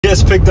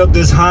just picked up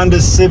this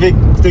Honda Civic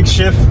stick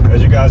shift. As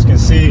you guys can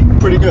see,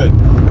 pretty good.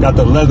 Got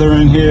the leather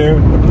in here.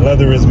 The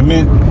leather is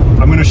mint.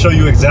 I'm going to show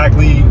you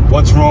exactly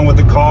what's wrong with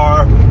the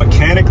car.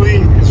 Mechanically,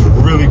 it's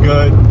really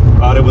good.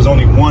 There was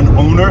only one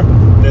owner.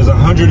 There's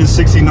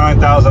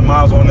 169,000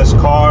 miles on this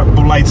car.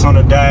 No lights on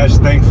the dash,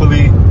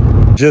 thankfully.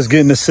 Just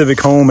getting the Civic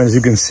home. As you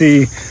can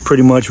see,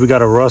 pretty much we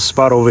got a rust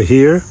spot over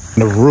here.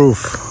 The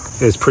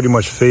roof is pretty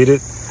much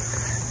faded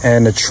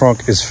and the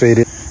trunk is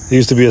faded. There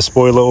used to be a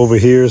spoiler over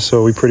here,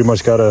 so we pretty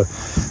much got to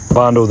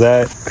bondo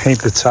that, paint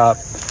the top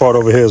part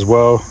over here as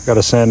well. Got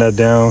to sand that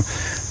down,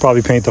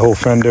 probably paint the whole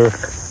fender.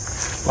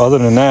 Other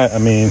than that, I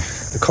mean,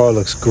 the car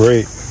looks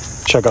great.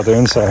 Check out the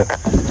inside.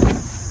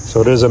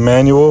 So there's a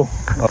manual.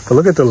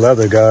 Look at the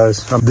leather,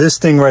 guys. This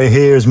thing right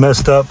here is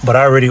messed up, but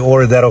I already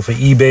ordered that off of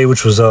eBay,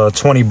 which was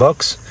 20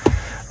 bucks.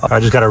 I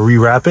just got to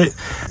rewrap it.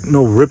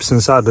 No rips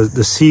inside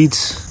the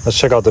seats. Let's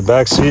check out the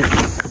back seat.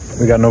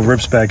 We got no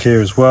rips back here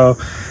as well.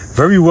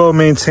 Very well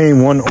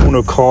maintained, one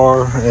owner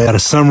car, and got a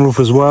sunroof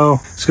as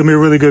well. It's gonna be a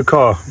really good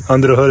car.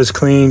 Under the hood is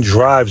clean,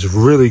 drives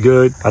really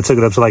good. I took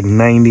it up to like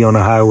 90 on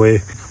the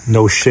highway.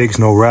 No shakes,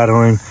 no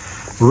rattling.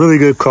 Really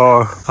good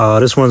car.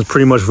 This one's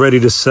pretty much ready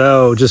to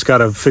sell. Just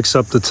gotta fix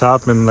up the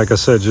top and, like I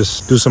said,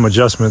 just do some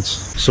adjustments.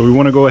 So we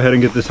wanna go ahead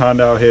and get this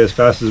Honda out here as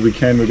fast as we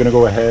can. We're gonna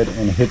go ahead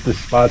and hit the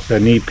spots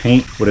that need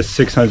paint with a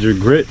 600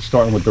 grit,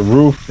 starting with the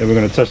roof. Then we're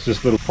gonna touch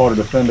this little part of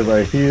the fender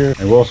right here.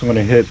 And we're also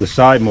gonna hit the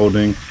side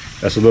molding.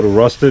 That's a little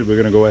rusted. We're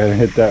gonna go ahead and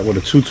hit that with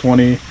a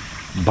 220,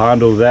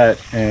 bondo that,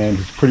 and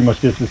just pretty much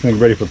get this thing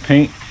ready for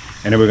paint.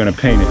 And then we're gonna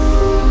paint it.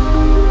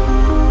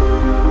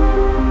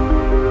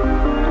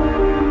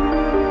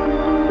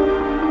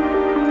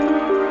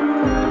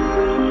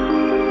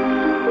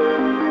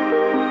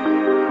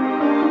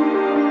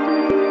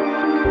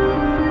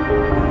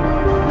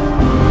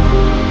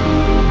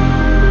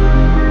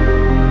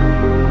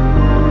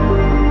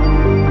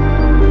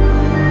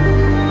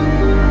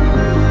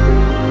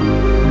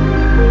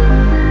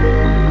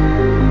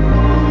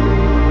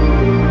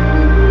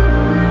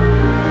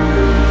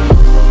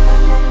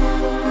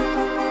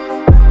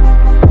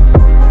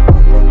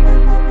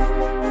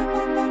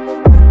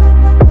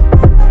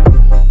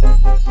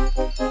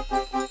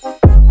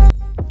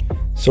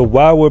 So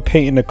while we're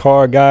painting the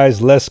car, guys,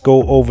 let's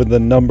go over the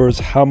numbers,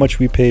 how much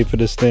we paid for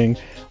this thing,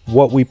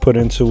 what we put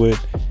into it,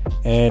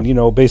 and, you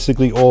know,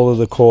 basically all of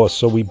the costs.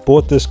 So we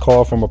bought this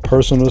car from a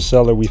personal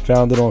seller. We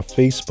found it on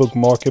Facebook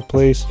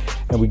Marketplace,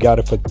 and we got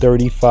it for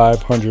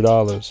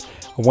 $3,500.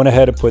 I went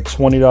ahead and put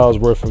 $20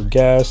 worth of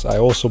gas. I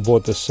also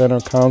bought the center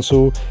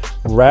console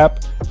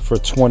wrap for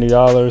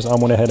 $20. I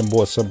went ahead and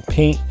bought some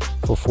paint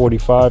for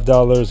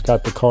 $45.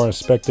 Got the car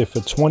inspected for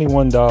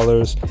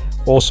 $21.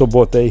 Also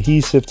bought the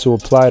adhesive to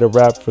apply the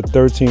wrap for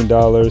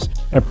 $13.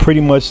 And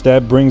pretty much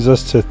that brings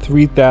us to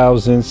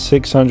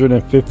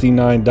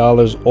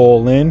 $3,659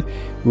 all in.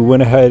 We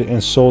went ahead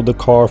and sold the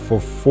car for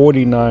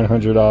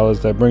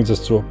 $4,900. That brings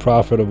us to a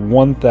profit of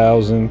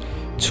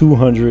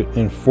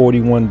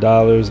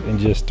 $1,241 in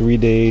just 3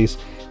 days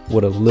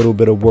with a little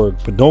bit of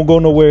work. But don't go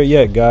nowhere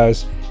yet,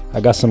 guys.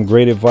 I got some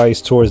great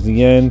advice towards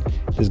the end.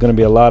 There's going to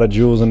be a lot of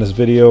jewels in this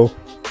video.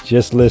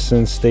 Just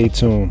listen, stay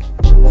tuned.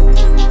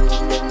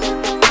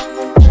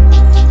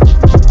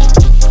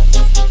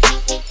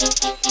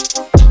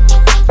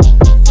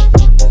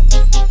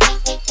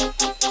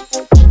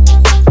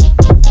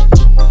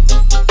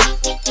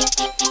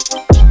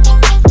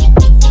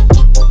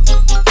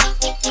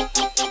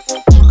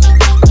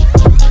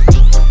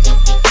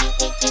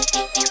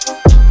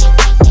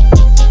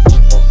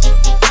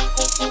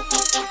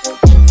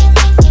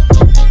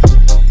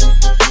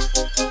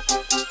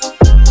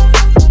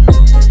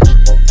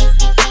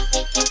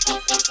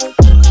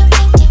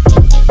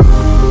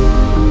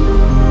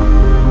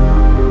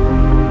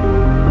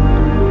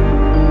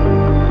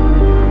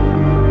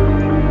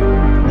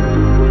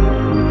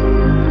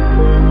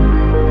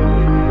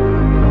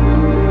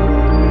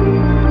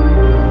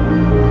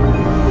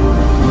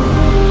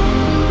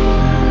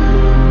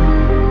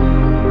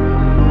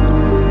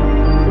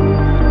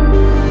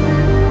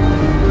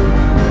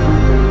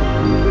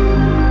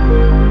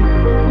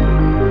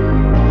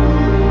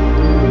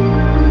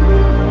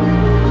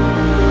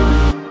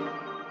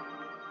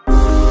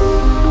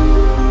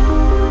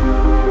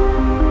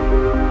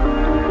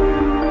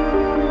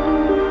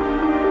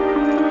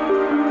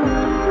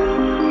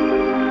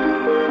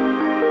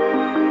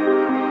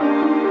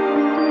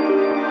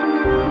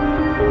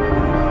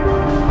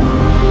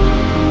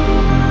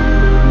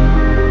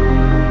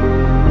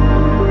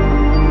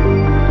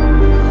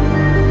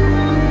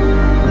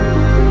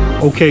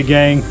 Okay,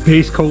 gang,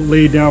 base coat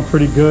laid down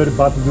pretty good.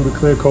 About to do the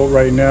clear coat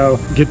right now.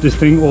 Get this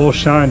thing all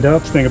shined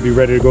up. This thing will be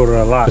ready to go to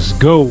the lot. Let's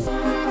go.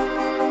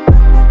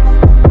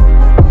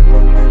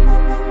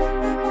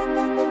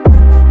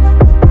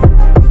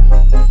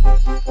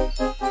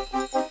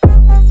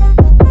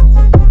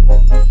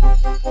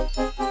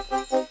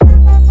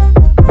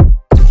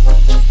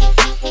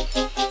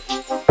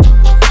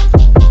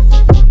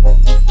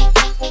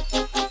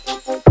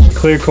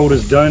 Clear coat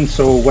is done.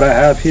 So what I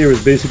have here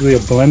is basically a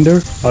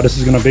blender. This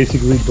is gonna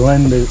basically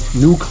blend the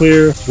new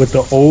clear with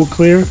the old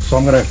clear. So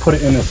I'm gonna put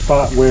it in a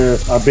spot where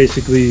I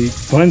basically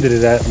blended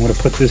it at. I'm gonna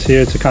put this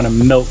here to kind of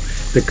melt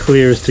the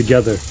clears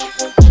together.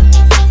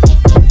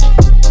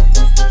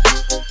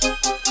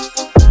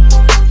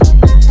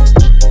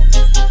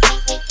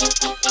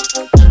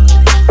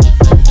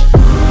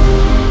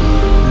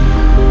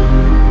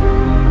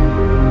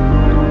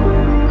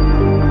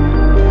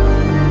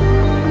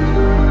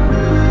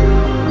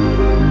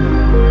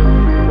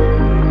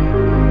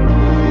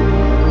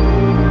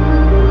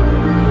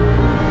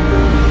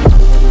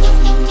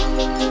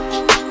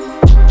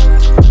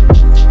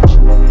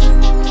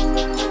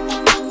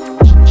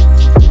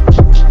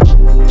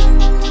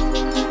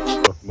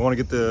 To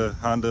get the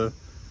Honda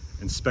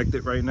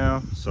inspected right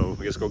now, so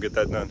I guess go get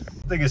that done.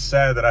 I think it's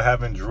sad that I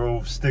haven't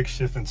drove stick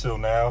shift until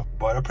now,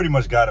 but I pretty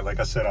much got it. Like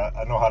I said,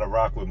 I know how to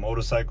rock with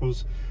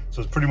motorcycles, so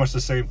it's pretty much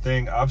the same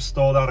thing. I've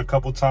stalled out a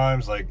couple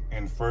times, like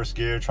in first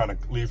gear trying to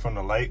leave from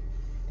the light.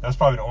 That's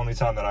probably the only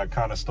time that I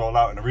kind of stall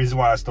out, and the reason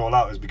why I stall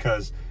out is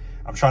because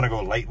I'm trying to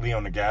go lightly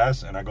on the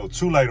gas, and I go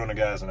too light on the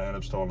gas and I end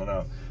up stalling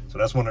out. So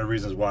that's one of the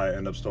reasons why I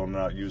end up stalling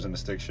out using the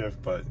stick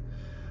shift. But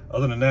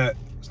other than that,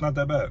 it's not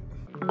that bad.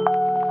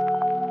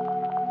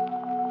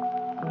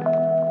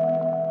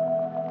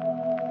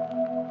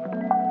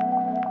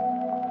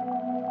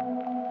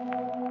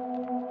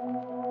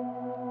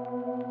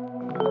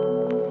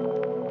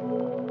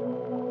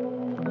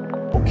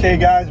 Okay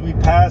guys, we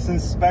passed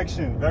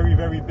inspection. Very,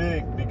 very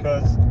big,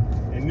 because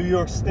in New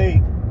York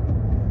State,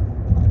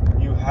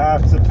 you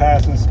have to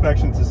pass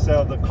inspection to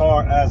sell the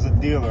car as a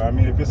dealer. I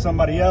mean, if you're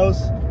somebody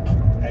else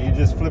and you're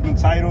just flipping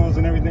titles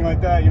and everything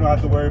like that, you don't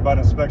have to worry about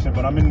inspection.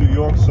 But I'm in New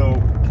York, so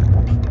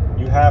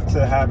you have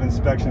to have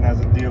inspection as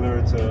a dealer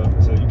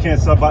you can't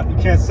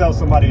sell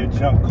somebody a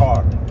junk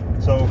car.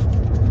 So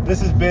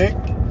this is big.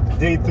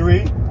 Day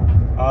 3.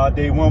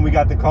 Day 1 we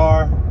got the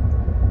car.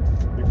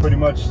 We pretty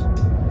much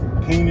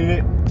painted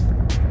it.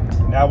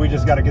 Now we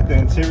just got to get the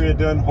interior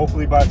done,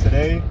 hopefully by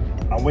today.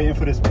 I'm waiting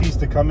for this piece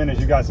to come in. As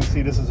you guys can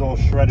see, this is all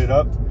shredded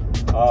up.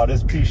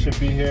 This piece should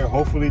be here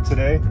hopefully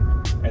today,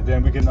 and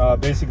then we can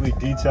basically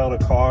detail the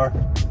car.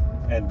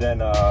 And then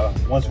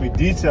once we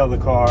detail the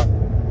car,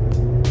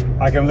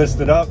 I can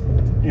list it up,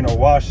 you know,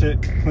 wash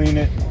it, clean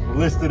it,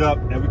 list it up,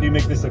 and we can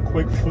make this a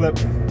quick flip.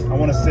 I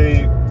want to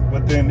say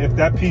within, if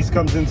that piece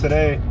comes in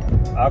today,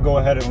 I'll go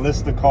ahead and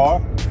list the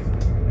car.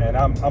 And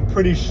I'm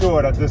pretty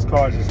sure that this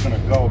car is just gonna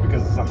go,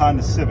 because it's a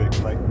Honda Civic.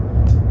 Like,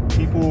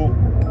 people,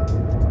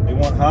 they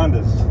want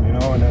Hondas, you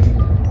know, and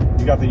then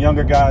you got the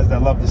younger guys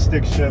that love the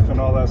stick shift and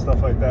all that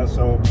stuff like that.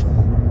 So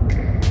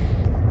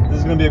this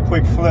is gonna be a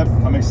quick flip.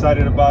 I'm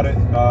excited about it.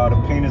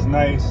 The paint is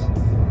nice.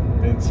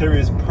 The interior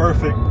is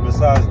perfect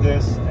besides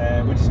this,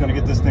 and we're just gonna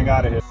get this thing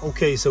out of here.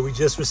 Okay, so we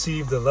just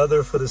received the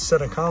leather for the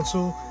center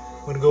console.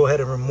 We're gonna go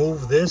ahead and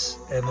remove this,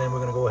 and then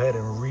we're gonna go ahead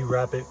and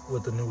rewrap it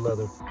with the new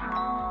leather.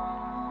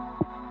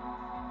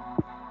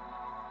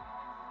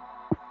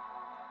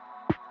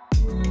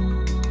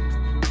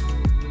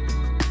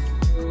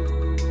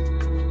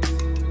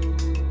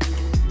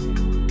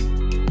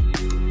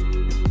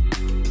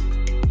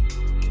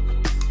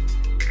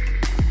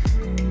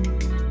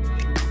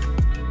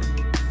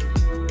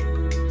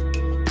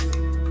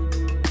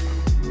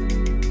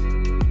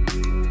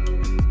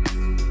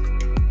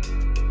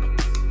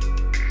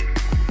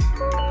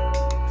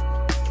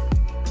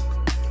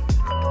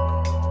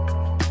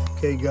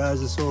 Okay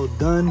guys, it's all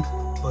done,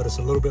 but it's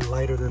a little bit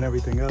lighter than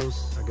everything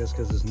else, I guess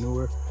because it's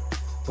newer,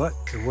 but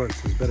it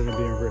works. It's better than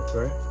being ripped,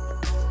 right?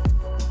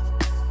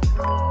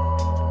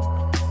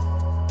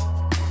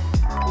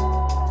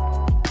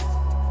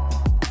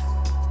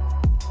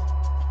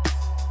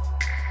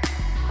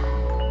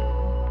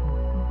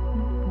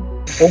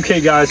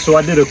 Okay guys, so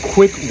I did a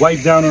quick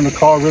wipe down on the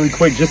car really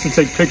quick just to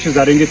take pictures.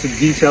 I didn't get to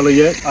detail it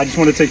yet. I just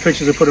want to take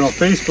pictures and put it on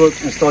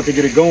Facebook and start to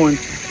get it going.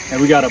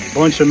 And we got a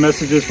bunch of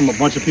messages from a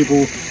bunch of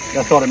people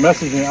that started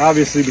messaging,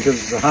 obviously,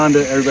 because it's a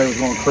Honda. Everybody was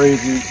going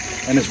crazy.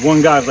 And this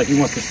one guy was like, he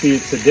wants to see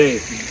it today.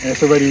 And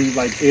it's already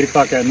like 8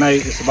 o'clock at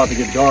night. It's about to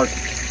get dark.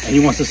 And he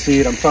wants to see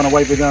it. I'm trying to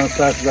wipe it down as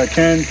fast as I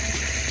can.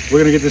 We're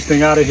going to get this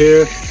thing out of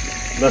here.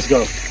 Let's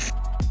go.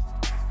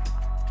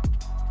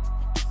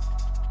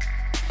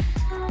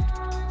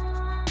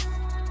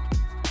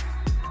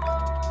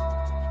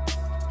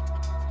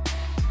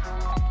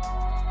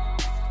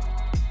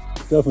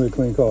 Definitely a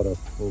clean car though,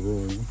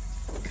 overall.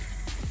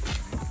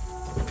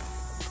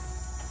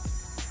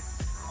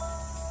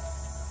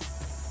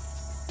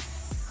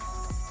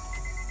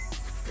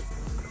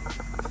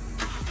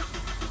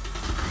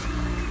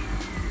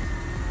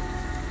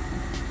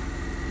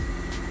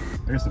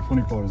 I guess the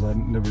funny part is I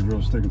never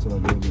drove stick until I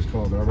drove this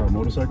car, but I ride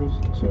motorcycles,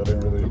 so I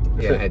didn't really.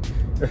 Yeah,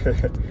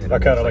 I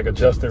kind of like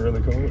adjusted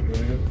really cool, really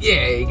good.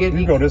 Yeah, you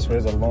can go this way.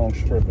 It's a long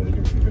strip, but you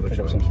can pick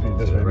up some speed.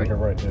 This way, right? You can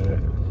right. Yeah.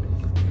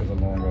 There's a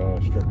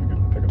long strip. You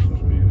can pick up some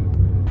speed.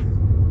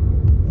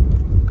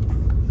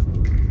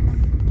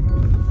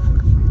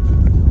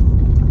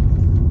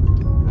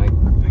 I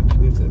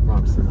came into the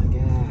Bronx and I'm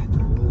like, I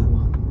don't really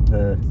want.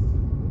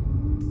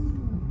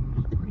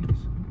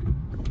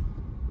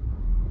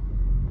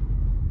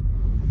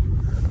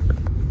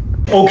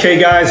 Okay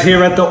guys,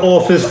 here at the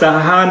office, the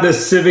Honda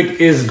Civic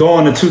is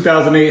gone. The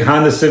 2008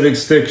 Honda Civic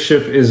stick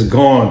shift is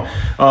gone.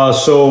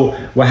 So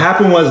what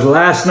happened was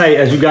last night,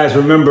 as you guys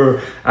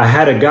remember, I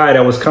had a guy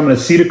that was coming to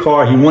see the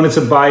car. He wanted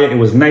to buy it. It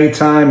was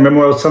nighttime. Remember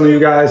what I was telling you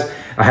guys?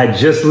 I had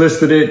just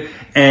listed it,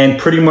 and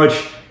pretty much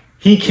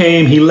he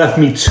came, he left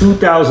me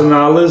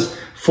 $2,000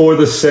 for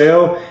the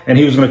sale, and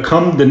he was gonna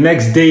come the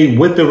next day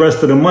with the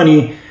rest of the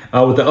money,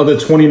 with the other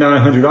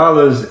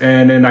 $2,900,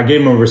 and then I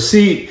gave him a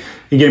receipt.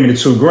 He gave me the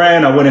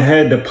 $2,000. I went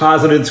ahead,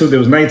 deposited there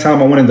was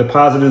nighttime. I went and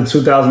deposited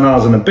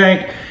 $2,000 in the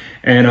bank,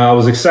 and I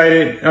was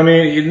excited. I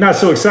mean, not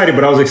so excited,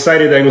 but I was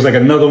excited that it was like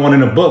another one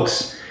in the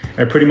books.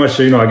 And pretty much,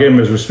 I gave him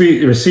his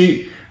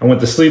receipt. I went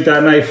to sleep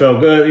that night,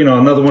 felt good.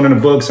 Another one in the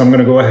books. I'm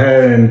gonna go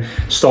ahead and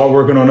start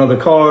working on other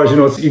cars.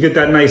 You get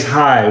that nice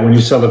high when you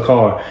sell a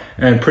car.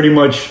 And pretty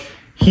much,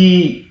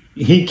 he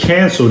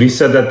canceled. He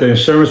said that the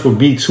insurance would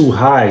be too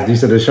high. He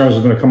said the insurance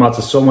was going to come out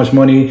to so much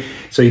money.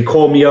 So he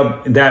called me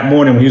up that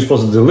morning when he was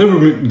supposed to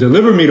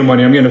deliver me the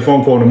money. I'm getting a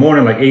phone call in the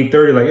morning, like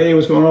 8:30, like, hey,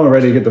 what's going on?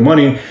 Ready to get the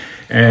money.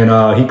 And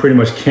he pretty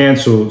much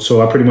canceled.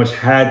 So I pretty much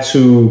had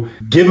to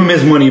give him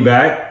his money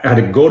back. I had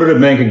to go to the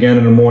bank again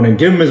in the morning,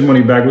 give him his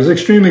money back. It was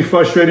extremely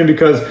frustrating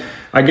because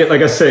I get,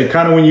 like I said,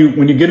 kind of when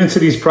you get into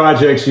these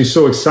projects, you're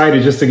so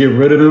excited just to get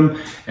rid of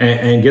them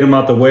and get them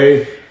out the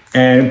way.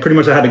 And pretty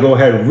much I had to go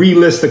ahead and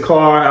relist the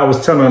car. I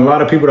was telling a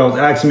lot of people that was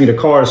asking me, the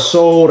car is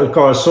sold.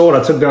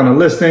 I took down a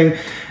listing,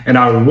 and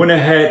I went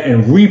ahead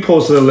and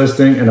reposted the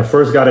listing. And the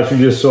first guy that you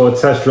just saw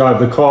test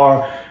drive the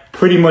car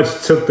pretty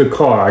much took the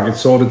car. I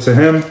sold it to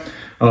him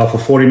for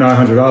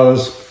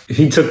 $4,900.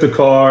 He took the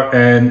car,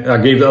 and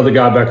I gave the other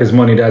guy back his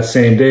money that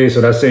same day.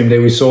 So that same day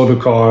we sold the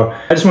car.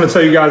 I just want to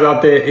tell you guys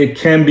out there, it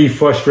can be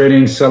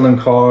frustrating selling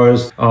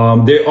cars.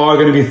 There are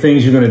going to be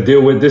things you're going to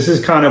deal with. This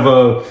is kind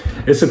of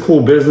it's a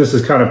cool business.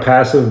 It's kind of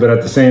passive, but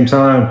at the same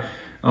time,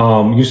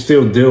 you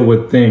still deal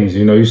with things,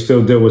 you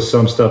still deal with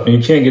some stuff, and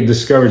you can't get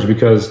discouraged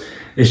because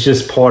it's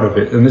just part of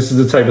it. And this is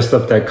the type of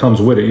stuff that comes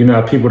with it.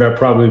 Have people that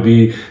probably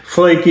be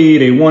flaky,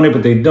 they want it,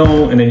 but they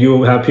don't. And then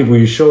you'll have people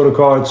you show the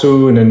car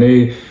to, and then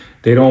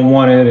they don't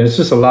want it. And it's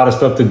just a lot of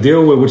stuff to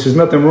deal with, which is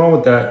nothing wrong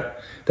with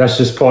that. That's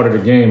just part of the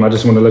game. I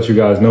just want to let you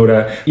guys know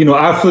that.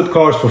 I flip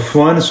cars for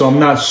fun, so I'm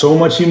not so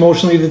much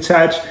emotionally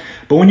detached.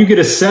 But when you get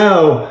a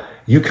sell,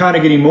 you kind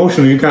of get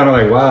emotional. You kind of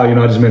like, wow,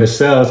 I just made a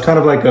sell. It's kind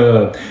of like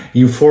a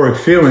euphoric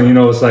feeling.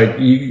 It's like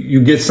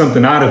you get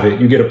something out of it.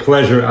 You get a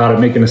pleasure out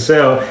of making a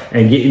sale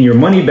and getting your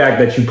money back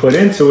that you put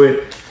into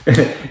it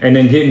and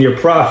then getting your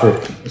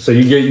profit. So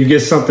you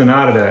get something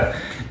out of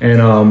that.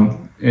 And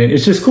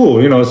it's just cool.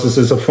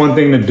 It's a fun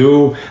thing to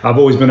do. I've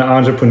always been an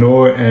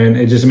entrepreneur, and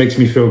it just makes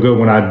me feel good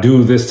when I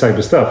do this type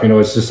of stuff.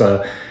 It's just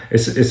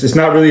it's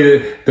not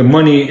really the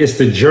money, it's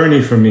the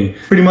journey for me.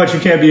 Pretty much you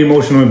can't be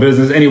emotional in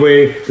business.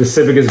 Anyway, the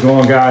Civic is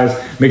gone, guys.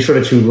 Make sure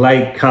that you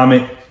like,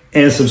 comment,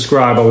 and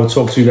subscribe. I will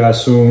talk to you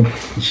guys soon.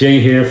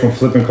 Jay here from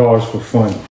Flipping Cars for Fun.